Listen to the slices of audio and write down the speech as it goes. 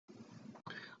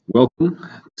Welcome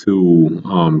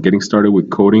to getting started with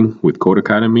coding with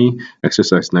Codecademy,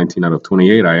 exercise 19 out of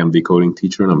 28. I am the coding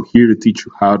teacher and I'm here to teach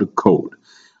you how to code.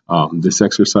 This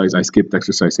exercise, I skipped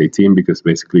exercise 18 because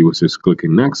basically it was just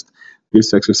clicking next.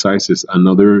 This exercise is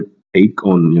another take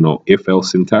on,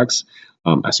 if-else syntax.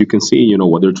 As you can see,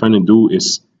 what they're trying to do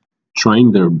is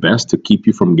trying their best to keep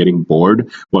you from getting bored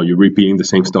while you're repeating the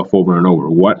same stuff over and over.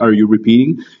 What are you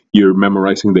repeating? You're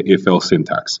memorizing the if-else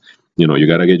syntax. You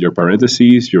got to get your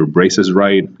parentheses, your braces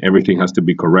right. Everything has to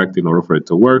be correct in order for it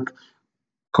to work.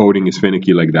 Coding is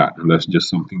finicky like that, and that's just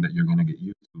something that you're going to get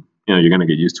used to. You're going to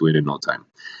get used to it in no time.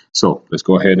 So let's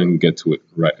go ahead and get to it.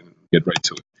 Get right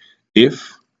to it.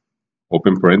 If,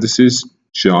 open parentheses,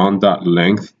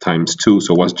 John.length times 2.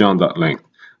 So what's John.length?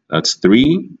 That's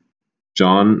 3.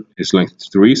 John is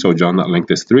length 3, so John.length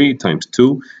is 3 times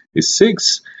 2 is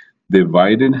 6.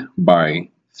 Divided by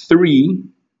 3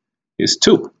 is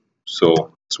 2. So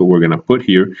that's what we're going to put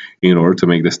here in order to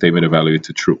make the statement evaluate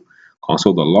to true.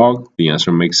 Console.log, the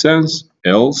answer makes sense.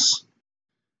 Else,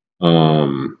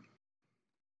 console.log,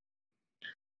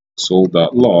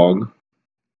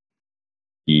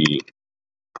 the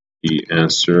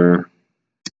answer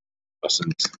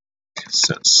doesn't make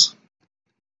sense.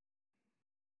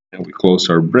 And we close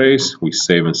our brace, we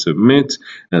save and submit,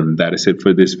 and that is it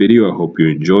for this video. I hope you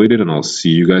enjoyed it, and I'll see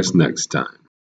you guys next time.